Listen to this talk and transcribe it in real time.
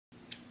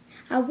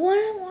I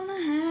wouldn't want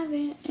to have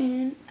it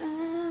in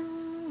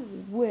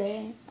a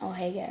way. Oh,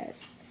 hey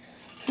guys.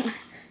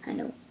 I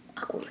know,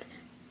 awkward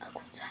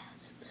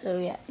sounds. So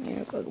yeah,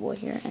 Miracle Boy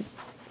here, and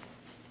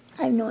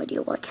I have no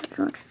idea why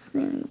Captain Rex is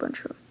naming a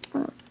bunch of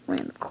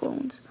random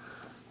clones.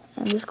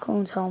 And this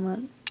clone's helmet,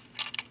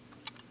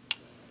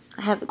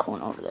 I have the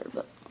clone over there,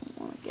 but I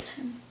don't want to get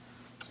him.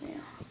 So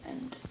yeah,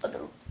 and other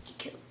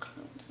killer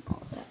clones and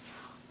all of that.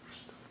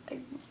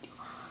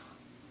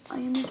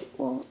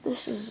 Well,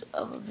 this is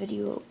a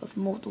video of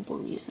multiple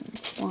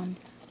reasons. One,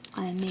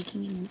 I am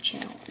making a new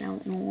channel, and I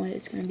don't know what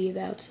it's going to be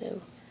about,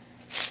 so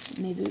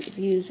maybe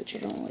reviews, which I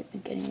don't really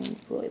think anyone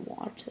would really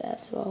watch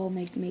that, so I'll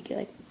make it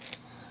like,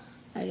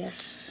 I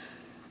guess,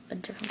 a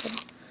different one.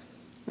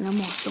 And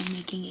I'm also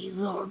making a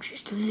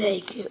largest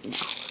vacuum now.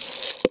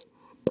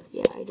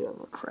 Yeah, I do have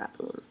a crap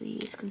load of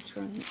these,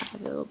 considering I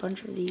have a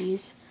bunch of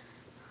these,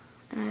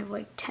 and I have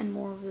like 10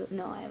 more of those.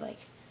 No, I have like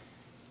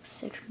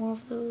 6 more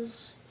of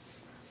those.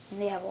 And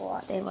they have a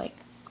lot. They have like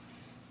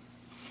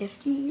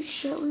 50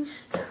 each at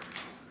least.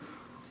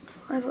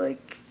 I have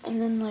like,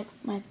 and then like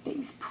my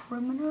base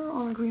perimeter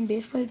on a green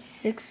base plate,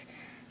 6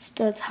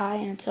 studs high,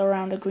 and it's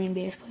around a green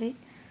base plate.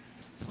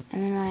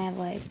 And then I have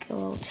like a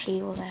little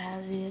table that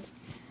has it.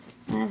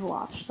 And I have a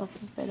lot of stuff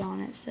to fit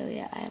on it, so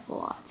yeah, I have a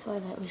lot. So I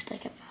have at least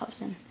like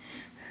 1,000.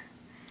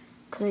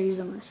 Because I use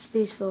them as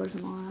space fillers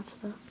and all that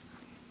stuff.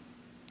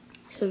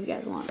 So if you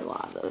guys wanted a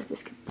lot of those,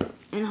 this could,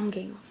 and I'm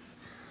getting off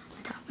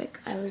my topic.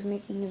 I was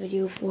making a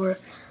video for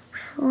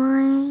I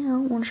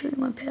don't want to show you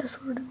my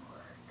password.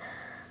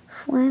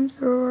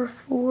 Flamethrower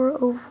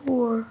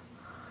 404.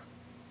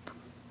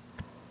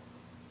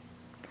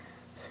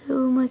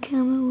 So my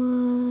camera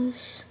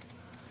was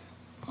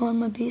on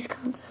my base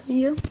contest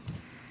video.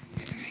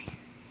 Sorry.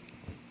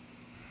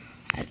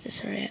 I have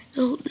to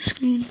hold the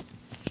screen.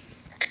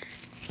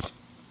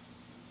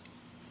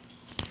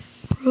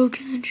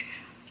 Broken.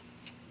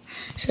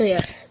 So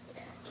yes,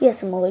 he has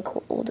some really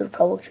cool Old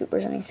Republic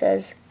troopers, and he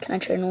says, "Can I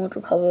trade an Old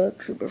Republic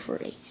trooper for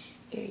a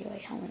area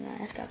light helmet?" And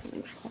that's got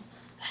something from.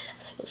 I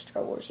love Lego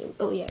Star Wars.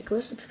 Oh yeah, go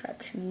subscribe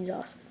to him. He's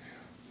awesome.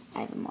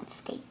 I have him on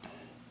Skype.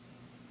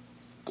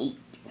 So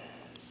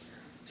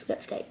we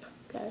got Skype,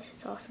 guys.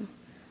 It's awesome.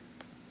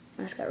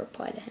 I just got to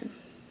reply to him,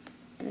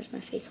 and there's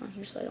my face on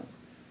here, so I don't.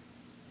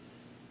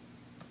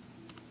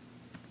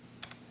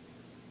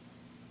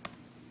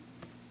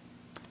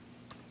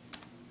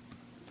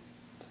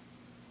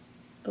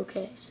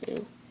 Okay,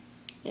 so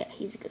yeah,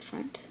 he's a good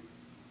friend.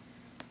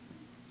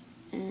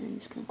 And I'm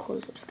just gonna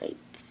close up Skype,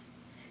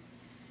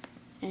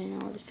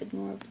 and I'll just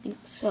ignore everything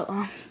else.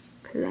 So,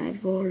 because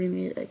I've already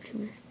made it like 2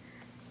 minutes.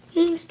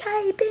 He's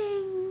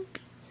typing.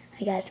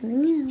 I got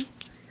something new.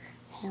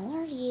 How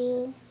are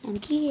you? I'm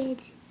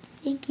good.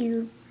 Thank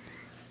you.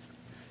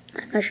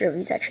 I'm not sure if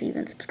he's actually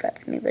even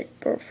subscribed to me, but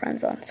we're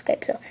friends on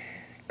Skype, so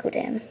go to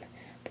him.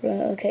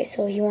 Okay,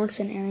 so he wants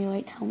an area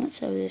light helmet,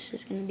 so this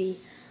is gonna be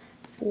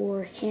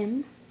for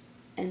him,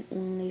 and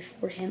only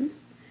for him,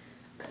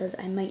 because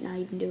I might not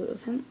even do it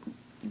with him.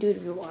 Dude,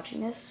 if you're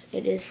watching this,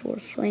 it is for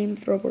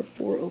Flamethrower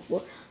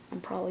 404.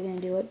 I'm probably going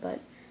to do it, but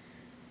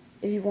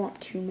if you want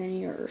too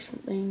many or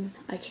something,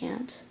 I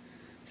can't.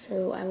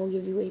 So I will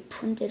give you a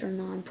printed or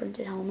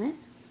non-printed helmet.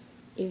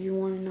 If you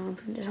want a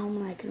non-printed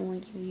helmet, I could only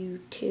give you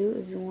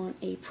 2. If you want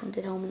a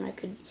printed helmet, I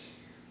could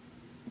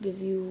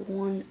give you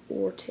 1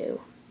 or 2.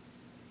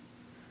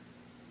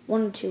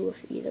 1 or 2 of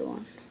either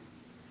one.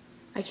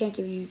 I can't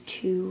give you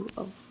 2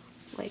 of,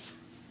 like,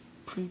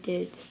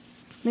 printed.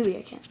 Maybe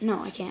I can.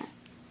 No, I can't.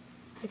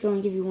 I can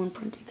only give you 1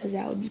 printed because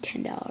that would be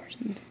 $10.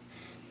 And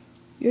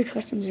your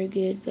customs are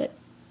good, but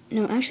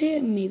no,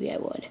 actually, maybe I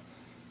would.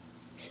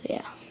 So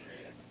yeah,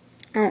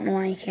 I don't know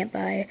why you can't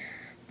buy,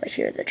 but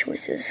here are the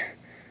choices.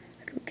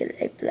 I could get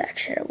a black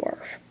Shadow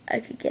Dwarf. I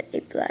could get a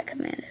black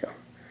Commando.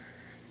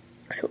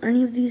 So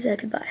any of these I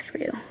could buy for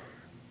you.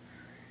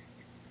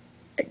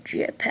 A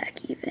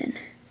jetpack even.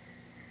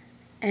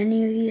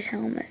 Any of these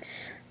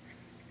helmets,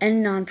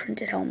 and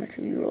non-printed helmets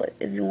if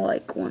you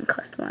like want to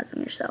customize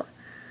them yourself.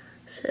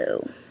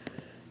 So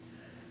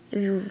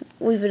if you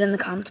leave it in the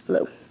comments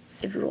below,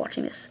 if you're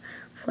watching this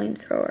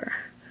Flamethrower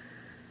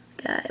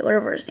guy,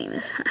 whatever his name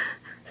is,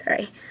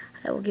 sorry,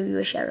 I will give you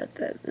a shout out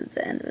at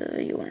the end of the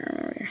video when I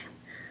remember your name.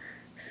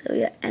 So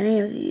yeah, any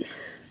of these.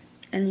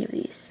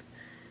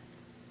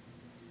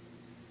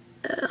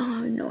 I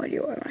have no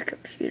idea why my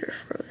computer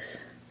froze.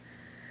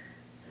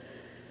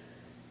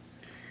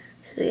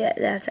 So yeah,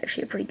 that's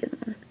actually a pretty good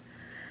one.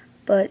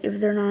 But if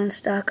they're not in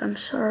stock, I'm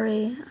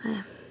sorry.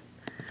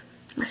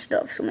 I still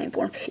have so many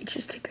more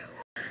pages to go.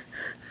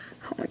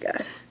 Oh my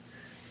god.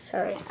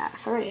 Sorry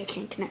I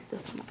can't connect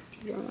this to my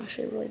computer. I'm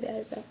actually really bad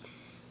at that.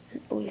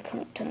 And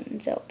it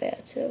turns out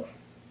bad, so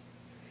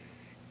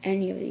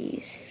any of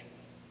these.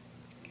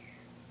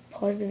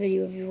 Pause the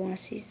video if you want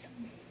to see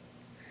some.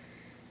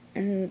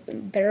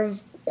 And better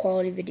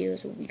quality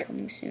videos will be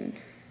coming soon.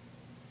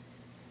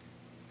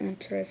 I'm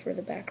sorry for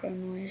the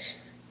background noise.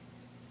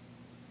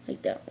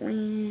 Like that.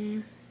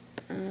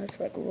 It's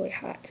like really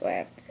hot, so I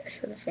have to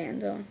put the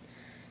fans on.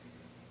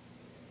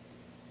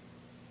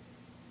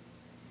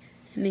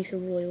 makes a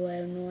really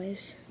loud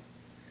noise.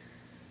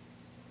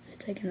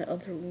 It's like in the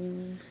other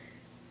room.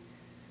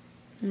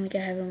 Like I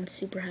have it on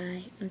super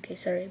high. Okay,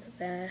 sorry about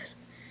that.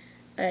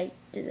 I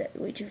did that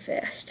way too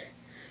fast.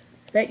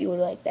 I bet you would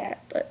like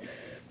that, but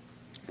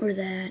or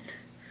that.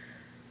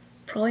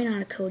 Probably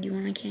not a Cody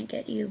one, I can't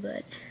get you,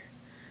 but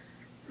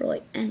for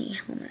like any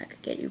helmet I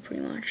could get you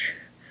pretty much.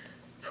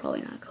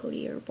 Probably not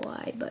Cody or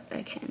Bly, but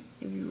I can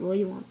if you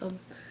really want them.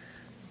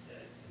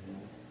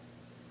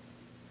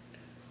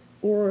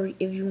 Or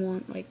if you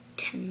want like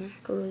 10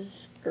 macros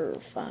or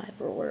 5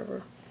 or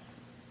whatever.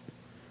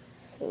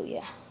 So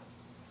yeah.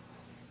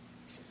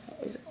 So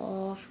that is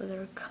all for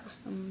their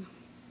custom.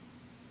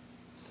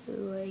 So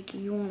like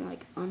if you want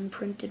like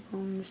unprinted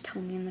ones,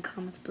 tell me in the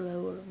comments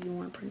below, or if you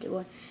want a printed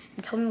one.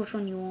 And tell me which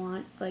one you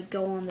want. Like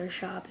go on their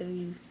shop if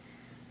you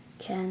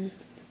can.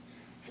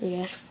 So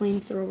yes,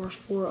 flamethrower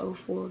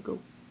 404, go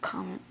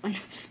comment,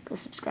 go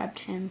subscribe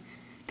to him.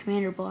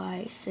 Commander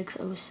Bly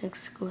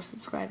 606, go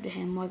subscribe to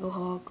him. Lego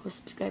Hawk, go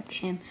subscribe to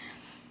him.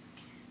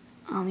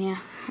 Yeah,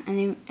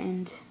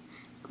 and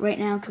right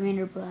now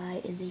Commander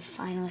Bly is a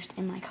finalist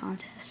in my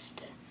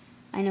contest.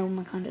 I know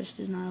my contest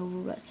is not over,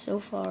 but so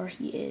far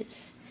he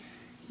is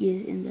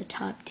in the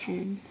top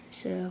 10.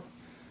 So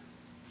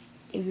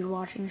if you're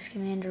watching this,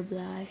 Commander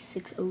Bly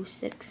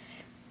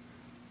 606,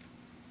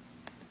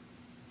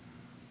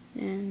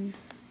 then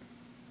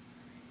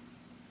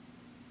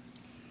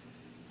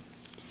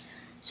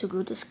so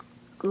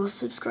go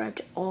subscribe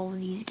to all of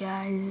these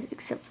guys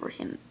except for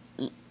him.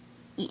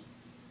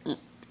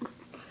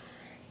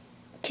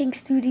 King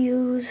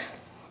Studios,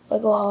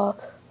 Lego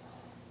Hawk,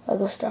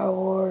 Lego Star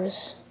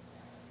Wars,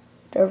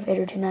 Darth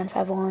Vader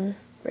 2951,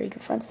 very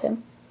good friends of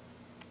him,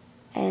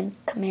 and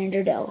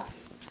Commander Dell.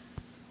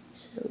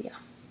 So yeah,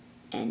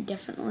 and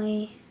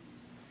definitely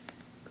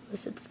go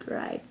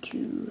subscribe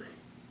to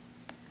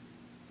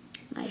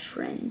my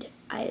friend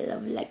I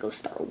Love Lego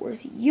Star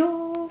Wars,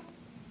 yo!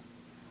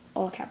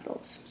 All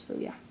capitals, so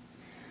yeah.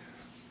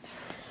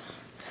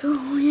 So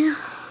yeah,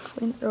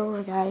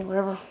 flamethrower guy,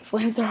 whatever,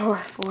 flamethrower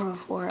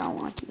 404, I don't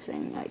want to keep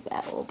saying like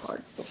that little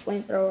part, so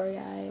flamethrower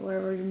guy,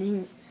 whatever your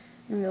name is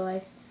in real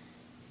life,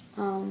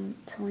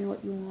 tell me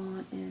what you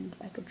want and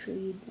I could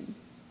trade. And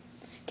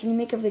can you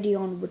make a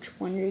video on which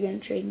one you're going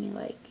to trade me,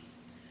 like,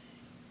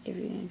 if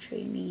you're going to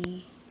trade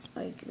me,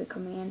 like, the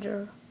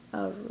Commander,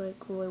 I would, like,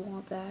 really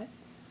want that,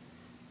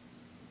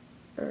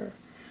 or,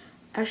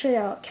 actually,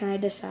 can I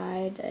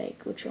decide,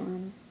 like, which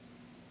one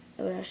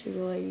I would actually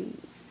really,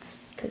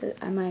 because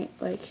I might,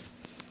 like,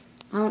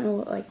 I don't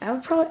know, like, I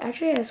would probably,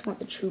 actually, I just want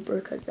the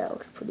Trooper, because that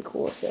looks pretty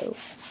cool, so,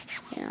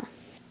 yeah.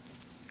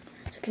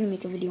 So, can you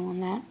make a video on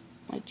that,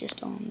 like,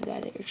 just on the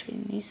guy that you're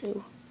trading me,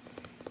 so,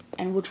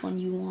 and which one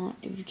you want,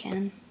 if you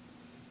can,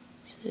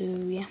 so,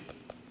 yeah,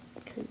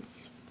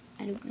 because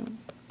I don't know,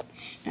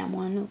 and I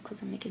want to know,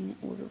 because I'm making an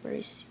order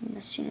very soon,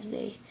 as soon as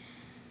they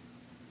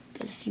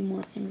get a few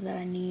more things that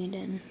I need,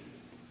 and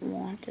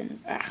want, and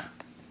I've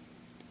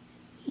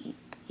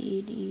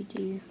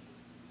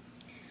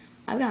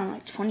gotten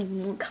like 20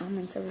 more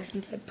comments ever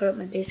since I put up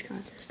my base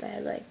contest. I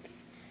had like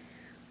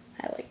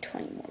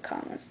 20 more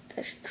comments. It's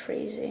actually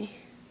crazy,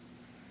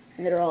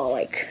 and they're all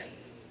like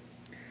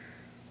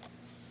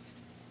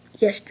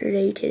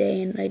yesterday,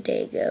 today, and a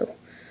day ago.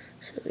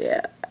 So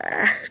yeah,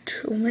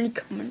 too many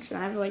comments, and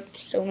I have like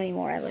so many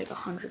more. I have like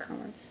 100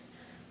 comments,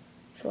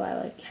 so I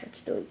like have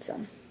to delete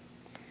some.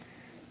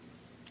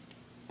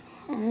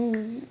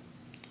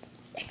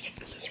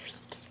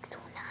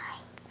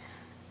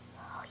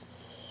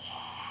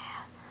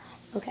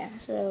 Okay,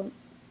 so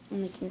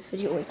I'm making this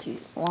video way too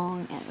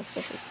long, and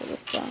especially for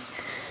this time.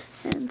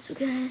 And so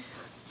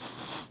guys,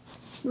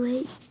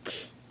 like,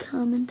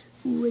 comment,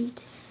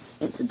 rate,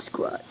 and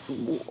subscribe for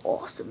more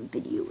awesome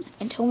videos.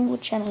 And tell me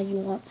what channel you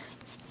want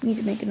me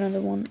to make another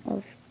one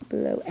of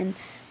below. And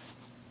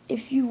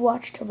if you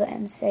watch till the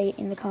end, say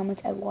in the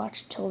comments, I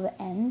watched till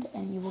the end,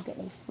 and you will get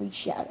a free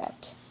shout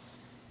out.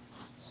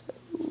 So,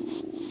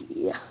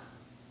 yeah.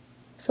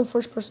 So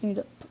first person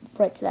you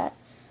write to that.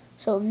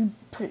 So if you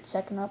put it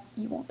second up,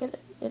 you won't get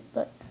it.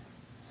 But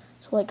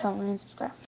so like, comment, and subscribe.